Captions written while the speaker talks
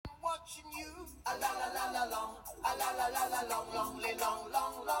watching you. A la la la la long, a la la la la long, long,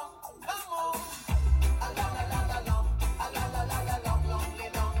 long, long. Come on. A la la la la long, a la la la la long,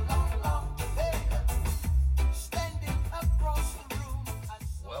 long, long. Hey, standing across the room.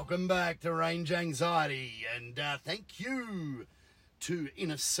 Welcome back to Range Anxiety, and thank you to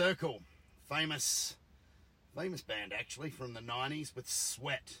Inner Circle, famous band actually from the 90s with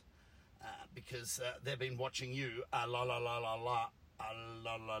Sweat, because they've been watching you a long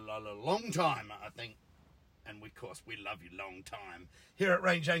time, I think. And of course, we love you long time. Here at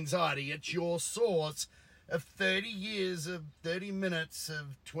Range Anxiety, it's your source of 30 years of 30 minutes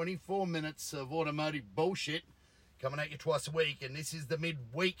of 24 minutes of automotive bullshit coming at you twice a week. And this is the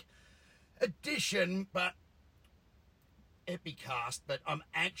midweek edition, but Epicast, but I'm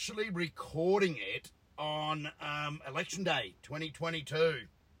actually recording it on Election Day 2022.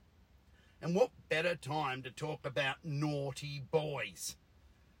 And what better time to talk about naughty boys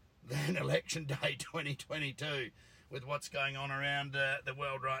than Election Day 2022 with what's going on around the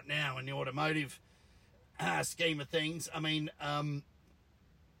world right now in the automotive scheme of things. I mean,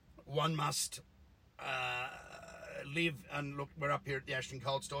 one must live, and look, we're up here at the Ashton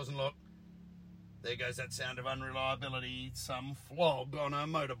Cold Stores, and look, there goes that sound of unreliability. Some flog on a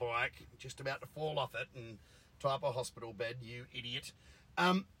motorbike just about to fall off it and tie up a hospital bed, you idiot.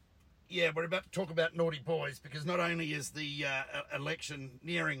 Yeah, we're about to talk about naughty boys, because not only is the election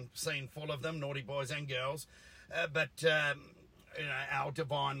nearing scene full of them, naughty boys and girls, but you know, our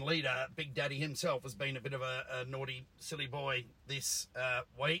divine leader, Big Daddy himself, has been a bit of a naughty, silly boy this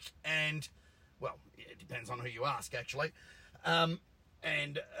week. And, well, it depends on who you ask, actually.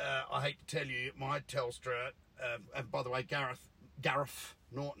 And I hate to tell you, my Telstra, and by the way, Gareth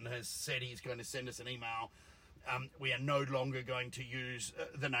Norton has said he's going to send us an email. We are no longer going to use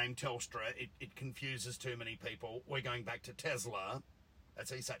the name Telstra. It confuses too many people. We're going back to Tesla. That's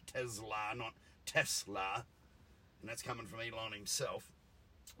how you say Tesla, not Tesla. And that's coming from Elon himself.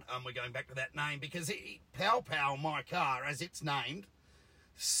 We're going back to that name because Pow Pow, my car, as it's named,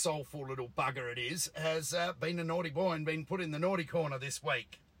 soulful little bugger it is, has been a naughty boy and been put in the naughty corner this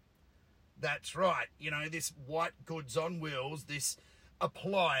week. That's right. You know, this white goods on wheels, this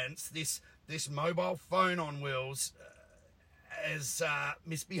appliance, this mobile phone on wheels has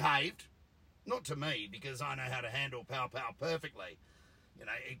misbehaved. Not to me, because I know how to handle Pow Pow perfectly. You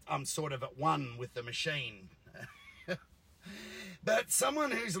know, I'm sort of at one with the machine. But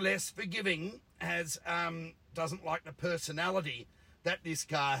someone who's less forgiving has doesn't like the personality that this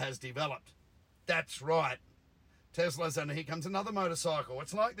car has developed. That's right. Tesla's, and here comes another motorcycle.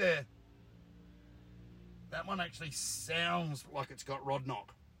 It's like that one actually sounds like it's got rod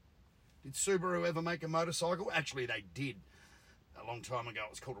knock. Did Subaru ever make a motorcycle? Actually, they did. A long time ago, it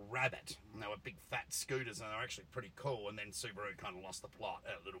was called a Rabbit. And they were big fat scooters, and they were actually pretty cool. And then Subaru kind of lost the plot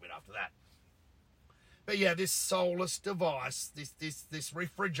a little bit after that. But yeah, this soulless device, this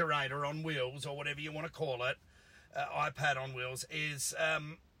refrigerator on wheels, or whatever you want to call it, iPad on wheels, is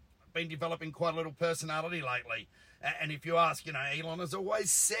been developing quite a little personality lately. And if you ask, you know, Elon has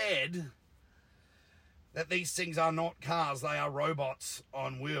always said that these things are not cars, they are robots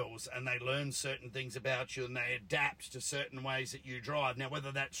on wheels, and they learn certain things about you and they adapt to certain ways that you drive. Now,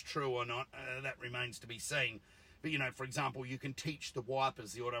 whether that's true or not, that remains to be seen. But, you know, for example, you can teach the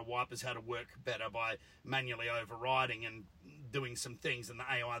wipers, the auto wipers, how to work better by manually overriding and doing some things, and the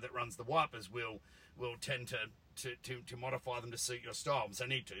AI that runs the wipers will tend to modify them to suit your style. So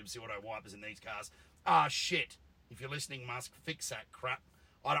need to, because the auto wipers in these cars are shit. If you're listening, Musk, fix that crap.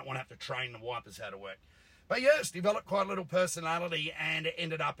 I don't want to have to train the wipers how to work. But yes, developed quite a little personality, and it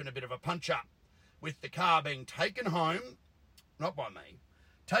ended up in a bit of a punch-up with the car being taken home, not by me,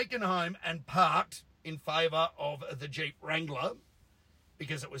 taken home and parked in favour of the Jeep Wrangler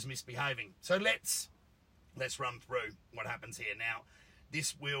because it was misbehaving. So let's run through what happens here. Now,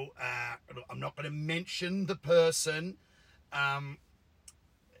 this will, I'm not going to mention the person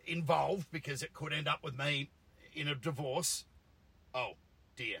involved because it could end up with me in a divorce. Oh,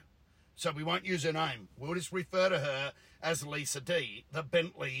 dear. So we won't use her name. We'll just refer to her as Lisa D, the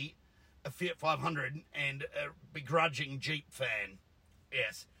Bentley, a Fiat 500, and a begrudging Jeep fan.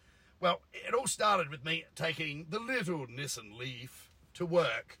 Yes. Well, it all started with me taking the little Nissan Leaf to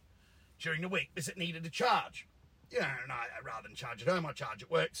work during the week because it needed a charge. You know, and rather than charge at home, I charge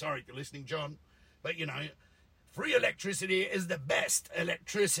at work. Sorry if you're listening, John. But, you know, free electricity is the best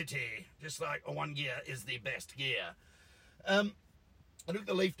electricity. Just like a 1 gear is the best gear. I took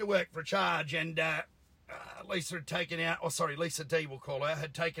the Leaf to work for a charge, and Lisa had taken out, Lisa D, we'll call her,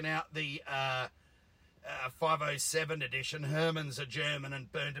 had taken out the 507 edition. Herman's a German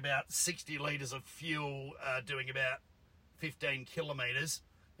and burnt about 60 litres of fuel doing about 15 kilometres.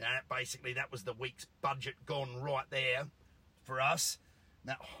 You know, basically that was the week's budget gone right there for us.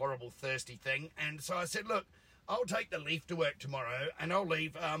 That horrible thirsty thing. And so I said, look, I'll take the Leaf to work tomorrow and I'll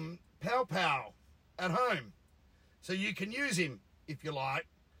leave Pow Pow at home. So you can use him if you like.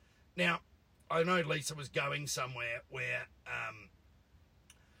 Now, I know Lisa was going somewhere where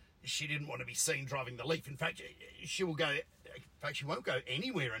she didn't want to be seen driving the Leaf. In fact, she won't go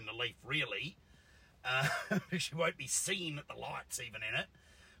anywhere in the Leaf, really. She won't be seen at the lights even in it.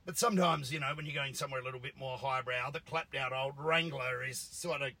 But sometimes, you know, when you're going somewhere a little bit more highbrow, the clapped out old Wrangler is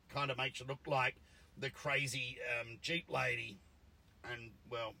sort of kind of makes you look like the crazy Jeep lady. And,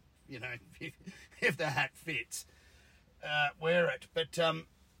 well, you know, if the hat fits, wear it. But,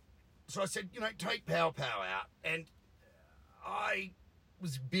 so I said, you know, take Pow Pow out. And I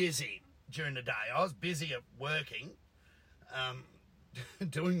was busy during the day. I was busy at working,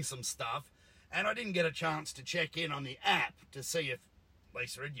 doing some stuff. And I didn't get a chance to check in on the app to see if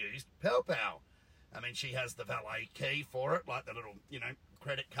Lisa had used Pow Pow. I mean, she has the valet key for it, like the little, you know,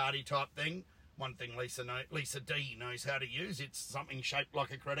 credit cardy type thing. One thing Lisa D knows how to use, it's something shaped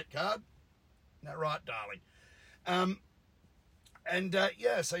like a credit card. Isn't that right, darling?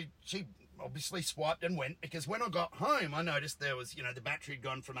 Yeah, so she obviously swiped and went, because when I got home, I noticed there was, you know, the battery had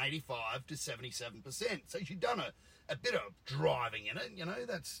gone from 85 to 77%. So she'd done a bit of driving in it, you know,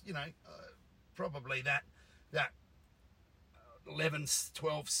 that's, you know, probably that 11,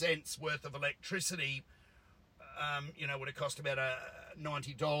 12 cents worth of electricity, you know, would have cost about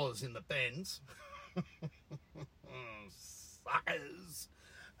 $90 in the Benz. Suckers.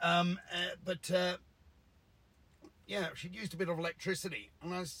 Yeah, she'd used a bit of electricity.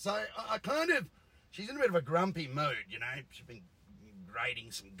 And I kind of, she's in a bit of a grumpy mood, you know. She'd been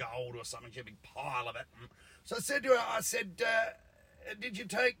grading some gold or something. She had a big pile of it. So I said to her, did you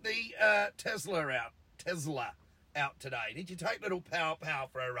take the Tesla out today? Did you take little Pow Pow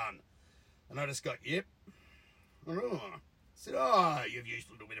for a run? And I just got, yep. Oh. I said, oh, you've used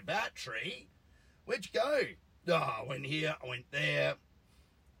a little bit of battery. Where'd you go? Oh, I went here, I went there.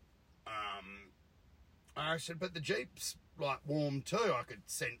 I said, but the Jeep's like warm too. I could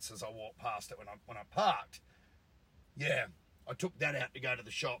sense as I walked past it when I parked. Yeah, I took that out to go to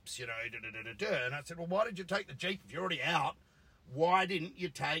the shops, you know, And I said, well, why did you take the Jeep if you're already out? Why didn't you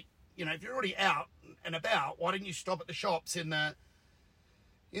take, you know, if you're already out and about, why didn't you stop at the shops in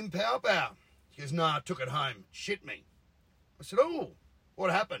Pow Pow? She goes, no, I took it home. Shit me. I said, oh,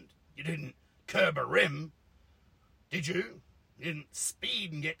 what happened? You didn't curb a rim, did you? You didn't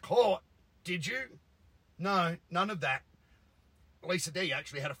speed and get caught, did you? No, none of that. Lisa D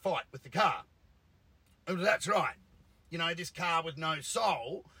actually had a fight with the car. Oh, that's right. You know, this car with no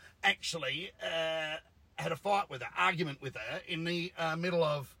soul actually had a fight with her, argument with her in the middle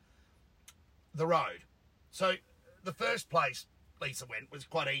of the road. So the first place Lisa went was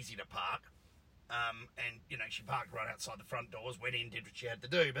quite easy to park. And, you know, she parked right outside the front doors, went in, did what she had to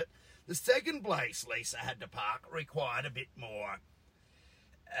do. But the second place Lisa had to park required a bit more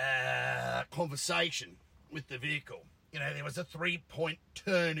conversation with the vehicle. You know, there was a 3-point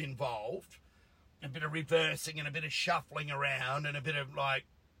turn involved, a bit of reversing and a bit of shuffling around and a bit of, like,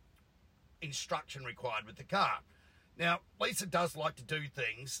 instruction required with the car. Now, Lisa does like to do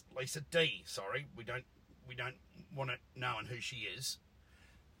things. Lisa D, sorry, we don't want it known who she is.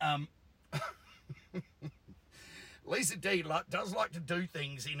 Lisa D does like to do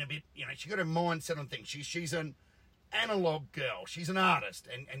things in a bit, you know, she's got her mindset on things. She's an analog girl. She's an artist,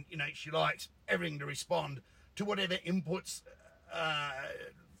 and you know, she likes everything to respond to whatever inputs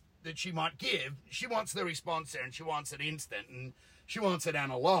that she might give. She wants the response there, and she wants it instant, and she wants it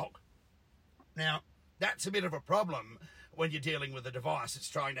analog. Now, that's a bit of a problem when you're dealing with a device. It's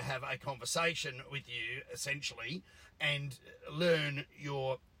trying to have a conversation with you, essentially, and learn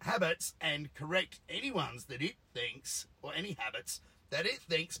your habits and correct any ones that it thinks, or any habits that it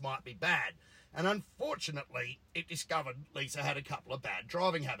thinks might be bad. And unfortunately, it discovered Lisa had a couple of bad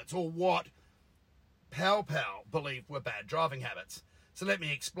driving habits, or what Pow Pow believed were bad driving habits. So let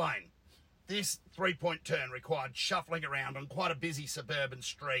me explain. This 3-point turn required shuffling around on quite a busy suburban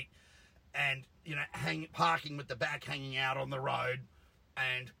street and, you know, parking with the back hanging out on the road,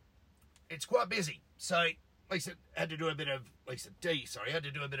 and it's quite busy. So Lisa D had to do a bit of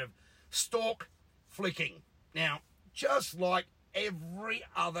stalk flicking. Now, just like every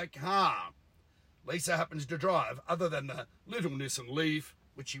other car Lisa happens to drive, other than the little Nissan Leaf,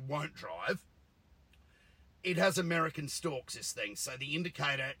 which she won't drive, it has American stalks, this thing. So the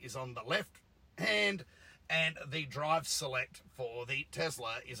indicator is on the left hand, and the drive select for the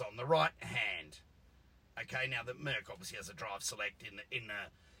Tesla is on the right hand. Okay, now the Merc obviously has a drive select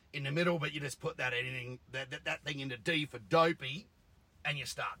in the middle, but you just put that thing into D for dopey, and you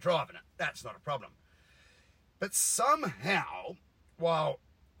start driving it. That's not a problem. But somehow, while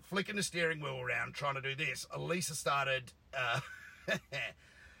flicking the steering wheel around trying to do this, Elisa started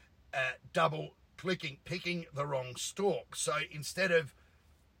double clicking, picking the wrong stalk. So instead of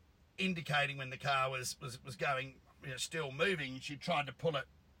indicating when the car was going, still moving, she tried to pull it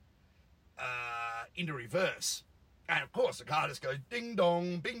into reverse. And of course, the car just goes ding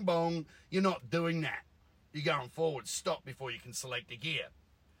dong, bing bong. You're not doing that. You're going forward, stop before you can select a gear.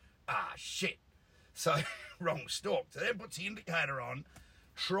 Ah, shit. So, wrong stalk. So then puts the indicator on,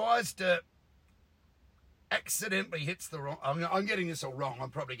 tries to accidentally hits the wrong... I'm getting this all wrong. I'm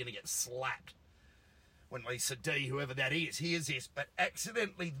probably going to get slapped when Lisa D, whoever that is, hears this. But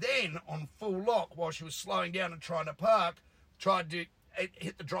accidentally then, on full lock, while she was slowing down and trying to park, tried to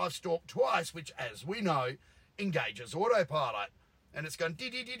hit the drive stalk twice, which, as we know, engages autopilot. And it's going,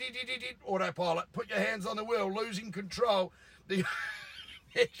 autopilot, put your hands on the wheel, losing control.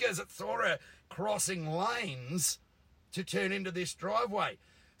 Because it saw her crossing lanes to turn into this driveway.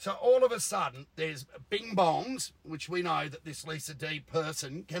 So all of a sudden, there's bing bongs, which we know that this Lisa D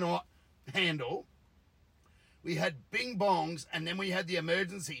person cannot handle. We had bing bongs, and then we had the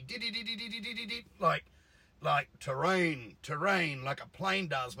emergency, like terrain, like a plane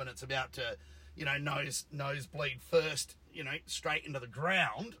does when it's about to, nosebleed first, straight into the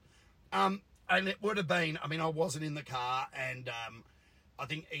ground. And it would have been, I wasn't in the car, and I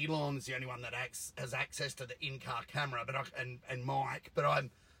think Elon is the only one that has access to the in-car camera, and Mike, but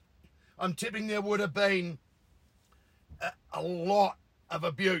I'm tipping there would have been a lot of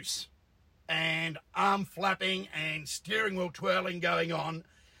abuse and arm flapping and steering wheel twirling going on,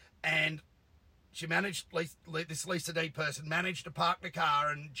 and she managed, this Lisa D person managed to park the car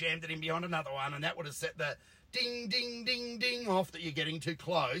and jammed it in behind another one, and that would have set the ding, ding, ding, ding off that you're getting too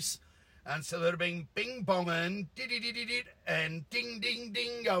close. And so there'd have been bing bonging, and ding, ding,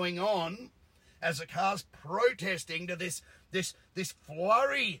 ding going on as the car's protesting to this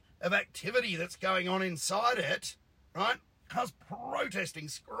flurry of activity that's going on inside it, right? Car's protesting,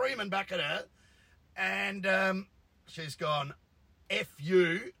 screaming back at her, and she's gone, F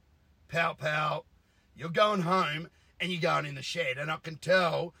you, pow pow, you're going home and you're going in the shed. And I can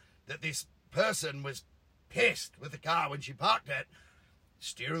tell that this person was pissed with the car when she parked it.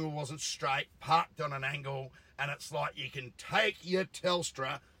 Steering wheel wasn't straight, parked on an angle, and it's like you can take your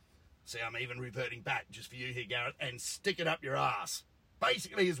Telstra, see, I'm even reverting back just for you here, Gareth, and stick it up your ass.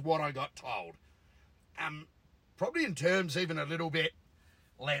 Basically is what I got told. Probably in terms even a little bit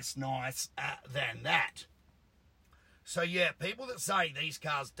less nice than that. So yeah, people that say these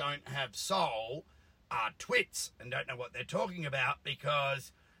cars don't have soul are twits and don't know what they're talking about,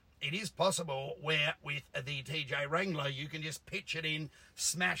 because it is possible where with the TJ Wrangler you can just pitch it in,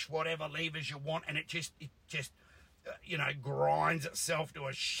 smash whatever levers you want, and it just grinds itself to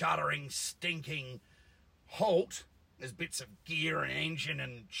a shuddering, stinking halt. There's bits of gear and engine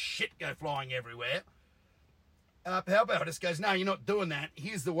and shit go flying everywhere. Pow Pow just goes, no, you're not doing that.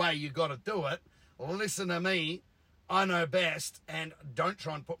 Here's the way you got to do it. Listen to me. I know best, and don't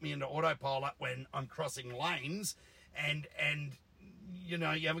try and put me into autopilot when I'm crossing lanes, and you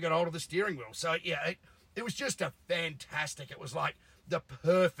haven't got hold of the steering wheel. So yeah, it was just a fantastic. It was like the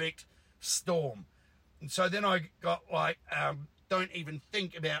perfect storm. And so then I got like, don't even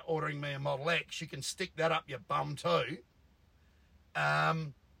think about ordering me a Model X. You can stick that up your bum too.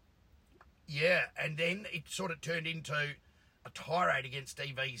 Yeah, and then it sort of turned into a tirade against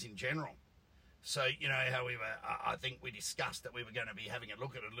EVs in general. So, how I think we discussed that we were going to be having a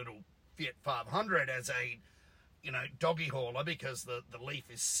look at a little Fiat 500 as a, doggy hauler, because the Leaf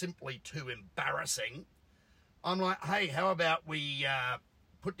is simply too embarrassing. I'm like, hey, how about we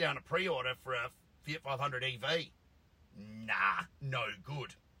put down a pre-order for a Fiat 500 EV? Nah, no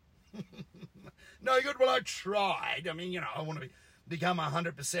good. No good. Well, I tried. I want to become a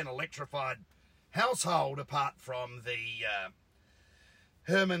 100% electrified household apart from the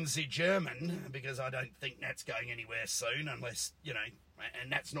Herman the German, because I don't think that's going anywhere soon unless,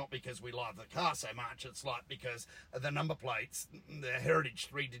 and that's not because we love the car so much. It's like because the number plates, the Heritage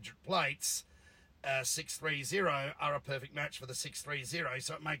 3-digit plates, 630 are a perfect match for the 630,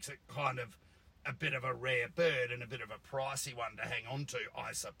 so it makes it kind of a bit of a rare bird and a bit of a pricey one to hang on to,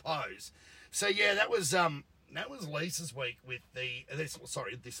 I suppose. So yeah, that was Lisa's week with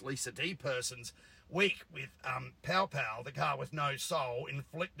this Lisa D person's week with Pow Pow, the car with no soul,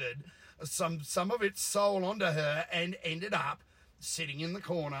 inflicted some of its soul onto her and ended up sitting in the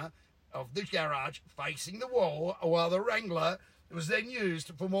corner of the garage facing the wall while the Wrangler was then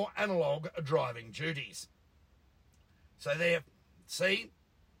used for more analogue driving duties. So there, see,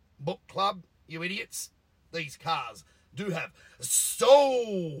 book club, you idiots, these cars, do have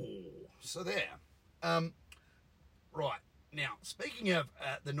soul. So there. Right. Now, speaking of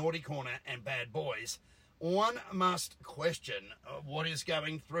the Naughty Corner and bad boys, one must question what is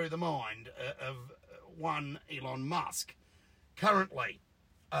going through the mind of one Elon Musk currently.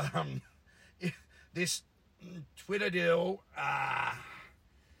 This Twitter deal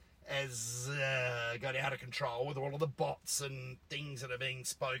has got out of control with all of the bots and things that are being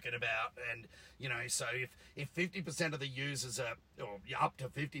spoken about. And, you know, so if 50% of the users are, or up to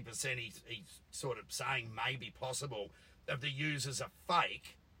 50%, he's sort of saying maybe possible, of the users are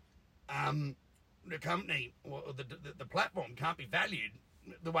fake, the company, or the platform can't be valued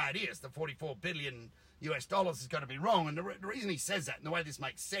the way it is. The $44 billion US has got to be wrong. And the reason he says that, and the way this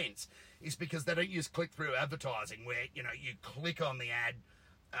makes sense, is because they don't use click-through advertising where, you know, you click on the ad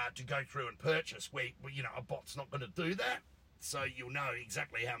to go through and purchase, where, you know, a bot's not going to do that. So you'll know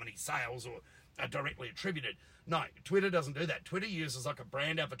exactly how many sales are directly attributed. No, Twitter doesn't do that. Twitter uses like a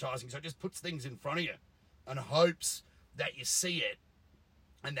brand advertising, so it just puts things in front of you and hopes that you see it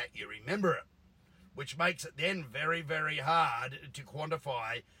and that you remember it, which makes it then very, very hard to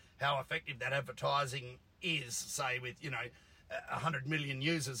quantify how effective that advertising is, say with, you know, 100 million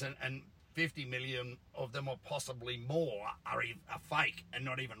users and 50 million of them, or possibly more, are fake and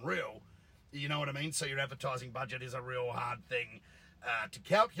not even real. You know what I mean? So your advertising budget is a real hard thing to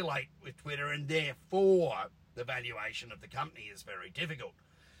calculate with Twitter, and therefore the valuation of the company is very difficult.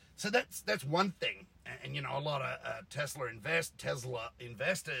 So that's one thing. And you know, a lot of Tesla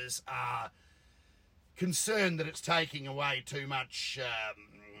investors are concerned that it's taking away too much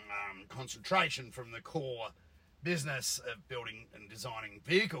concentration from the core business of building and designing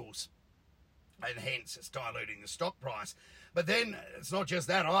vehicles, and hence it's diluting the stock price. But then it's not just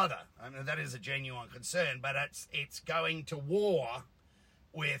that either. I mean, that is a genuine concern, but it's going to war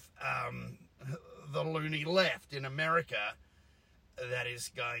with the loony left in America. That is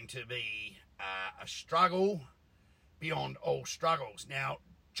going to be a struggle beyond all struggles. Now,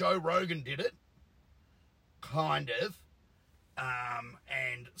 Joe Rogan did it, kind of,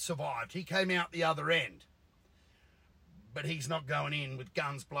 and survived. He came out the other end. But he's not going in with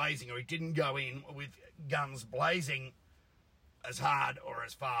guns blazing, or he didn't go in with guns blazing as hard or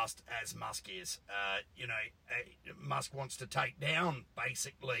as fast as Musk is. You know, Musk wants to take down,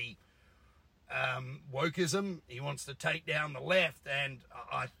 basically, wokeism. He wants to take down the left, and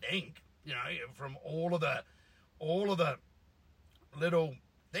I think, you know, from all of the little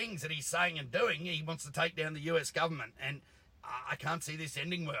things that he's saying and doing, he wants to take down the US government, and I can't see this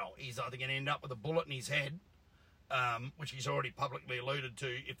ending well. He's either going to end up with a bullet in his head, which he's already publicly alluded to.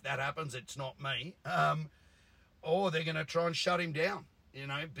 If that happens, it's not me. Or they're going to try and shut him down, you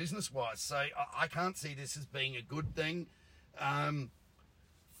know, business-wise. So I can't see this as being a good thing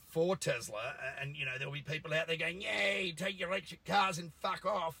for Tesla. And, you know, there'll be people out there going, yay, take your electric cars and fuck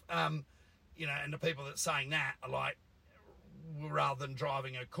off. You know, and the people that are saying that are like, rather than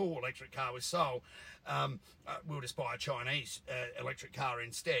driving a cool electric car with soul, we'll just buy a Chinese electric car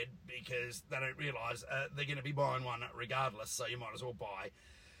instead, because they don't realise they're going to be buying one regardless, so you might as well buy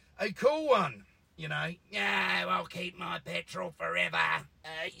a cool one, you know. Yeah, I'll keep my petrol forever.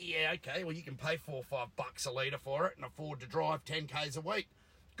 Yeah, okay, well, you can pay $4 or $5 a litre for it and afford to drive 10Ks a week.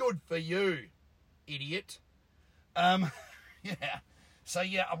 Good for you, idiot. Yeah, so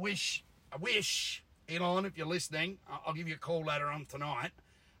yeah, I wish, Elon, if you're listening, I'll give you a call later on tonight.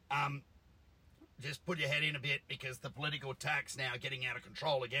 Just put your head in a bit, because the political attacks now are getting out of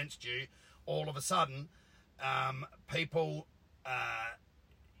control against you. All of a sudden, people,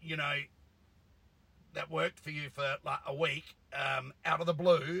 you know, that worked for you for like a week, out of the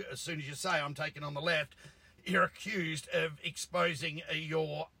blue, as soon as you say, I'm taking on the left, you're accused of exposing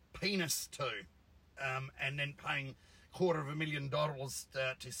your penis to, and then paying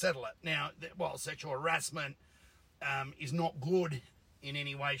 $250,000 to settle it. Now, while sexual harassment is not good in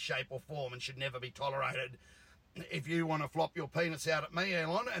any way, shape or form and should never be tolerated, if you want to flop your penis out at me,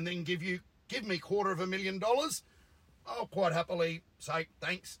 Elon, and then give me $250,000, I'll quite happily say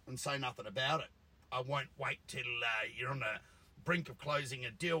thanks and say nothing about it. I won't wait till you're on the brink of closing a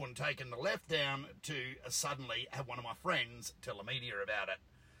deal and taking the left down to suddenly have one of my friends tell the media about it.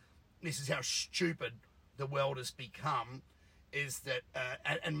 This is how stupid the world has become, is that,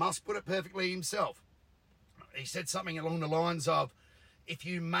 and Musk put it perfectly himself. He said something along the lines of, if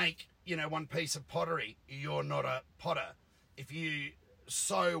you make, you know, one piece of pottery, you're not a potter. If you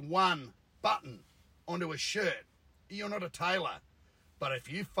sew one button onto a shirt, you're not a tailor. But if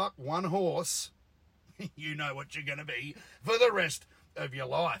you fuck one horse, you know what you're going to be for the rest of your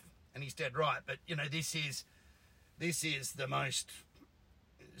life. And he's dead right. But, you know, this is the most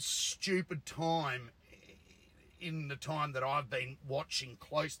stupid time in the time that I've been watching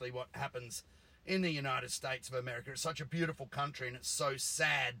closely what happens in the United States of America. It's such a beautiful country, and it's so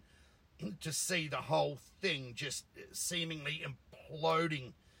sad to see the whole thing just seemingly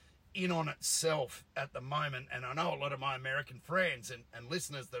imploding in on itself at the moment. And I know a lot of my American friends and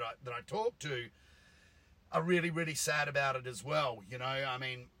listeners that I talk to are really, really sad about it as well. You know, I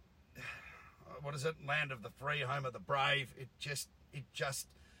mean, what is it? Land of the free, home of the brave. It just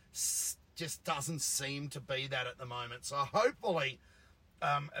doesn't seem to be that at the moment. So hopefully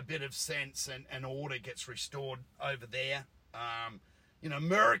a bit of sense and order gets restored over there. You know,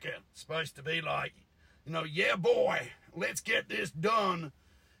 America supposed to be like, you know, yeah, boy, let's get this done.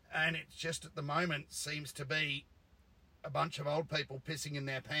 And it's just at the moment seems to be a bunch of old people pissing in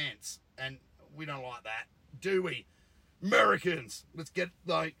their pants. And we don't like that, do we? Americans, let's get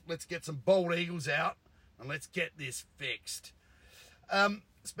some bald eagles out and let's get this fixed.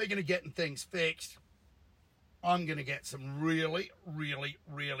 Speaking of getting things fixed, I'm going to get some really, really,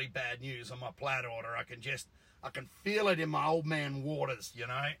 really bad news on my plat order. I can feel it in my old man waters, you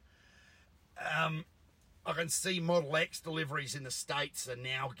know. I can see Model X deliveries in the States are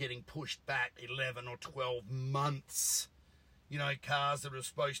now getting pushed back 11 or 12 months. You know, cars that were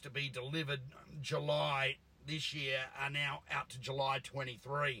supposed to be delivered July this year are now out to July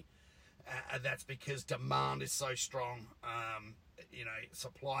 23. That's because demand is so strong. You know,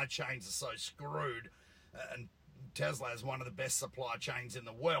 supply chains are so screwed. And Tesla is one of the best supply chains in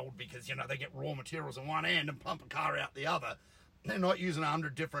the world because, you know, they get raw materials in one end and pump a car out the other. They're not using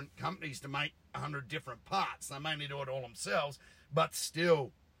 100 different companies to make 100 different parts. They mainly do it all themselves, but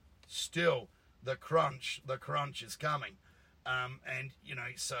still, the crunch is coming. And, you know,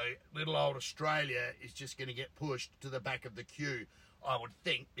 so little old Australia is just going to get pushed to the back of the queue, I would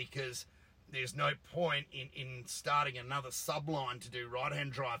think, because there's no point in starting another subline to do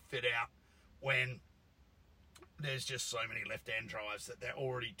right-hand drive fit-out when there's just so many left-hand drives that they're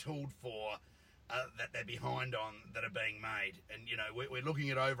already tooled for, that they're behind on, that are being made. And, you know, we're looking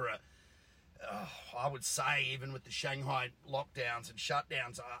at over I would say, even with the Shanghai lockdowns and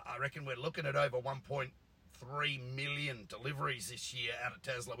shutdowns, I reckon we're looking at over 1.3 million deliveries this year out of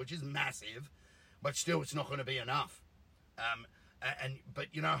Tesla, which is massive, but still it's not going to be enough. But,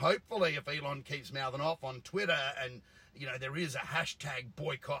 you know, hopefully if Elon keeps mouthing off on Twitter and, you know, there is a hashtag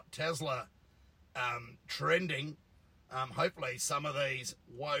boycott Tesla trending, hopefully some of these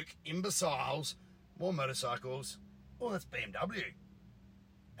woke imbeciles, more motorcycles, well, that's BMW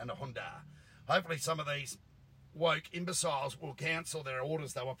and a Honda. Hopefully some of these woke imbeciles will cancel their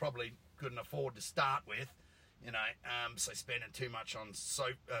orders they were probably couldn't afford to start with, you know, so spending too much on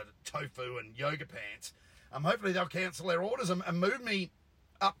tofu and yoga pants. Hopefully they'll cancel their orders and move me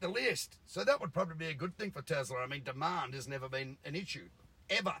up the list. So that would probably be a good thing for Tesla. I mean, demand has never been an issue,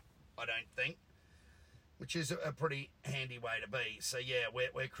 ever, I don't think, which is a pretty handy way to be. So yeah,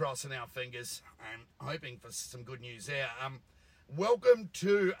 we're crossing our fingers and hoping for some good news there. Welcome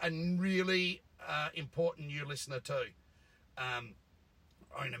to a really important new listener too. I'm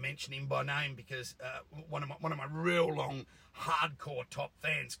going to mention him by name because one of my real long hardcore top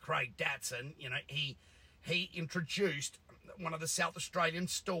fans, Craig Datson, you know, he introduced one of the South Australian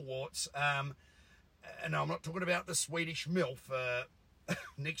stalwarts, and I'm not talking about the Swedish MILF,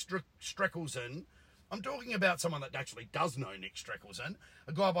 Nick Streckelsen. I'm talking about someone that actually does know Nick Streckelsen,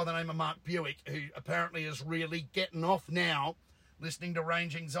 a guy by the name of Mark Buick, who apparently is really getting off now, listening to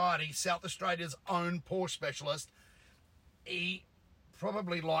Range Anxiety, South Australia's own Porsche specialist. He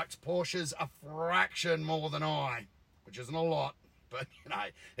probably likes Porsches a fraction more than I, which isn't a lot, but, you know,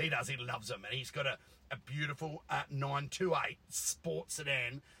 he does. He loves them, and he's got a beautiful 928 sports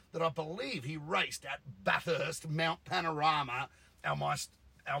sedan that I believe he raced at Bathurst Mount Panorama, our most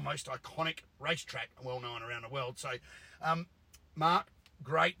iconic racetrack, well known around the world. So, Mark,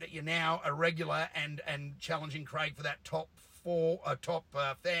 great that you're now a regular and challenging Craig for that top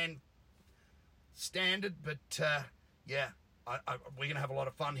fan standard. But yeah, we're going to have a lot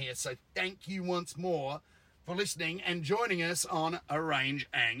of fun here. So thank you once more for listening and joining us on A Range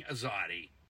Anxiety.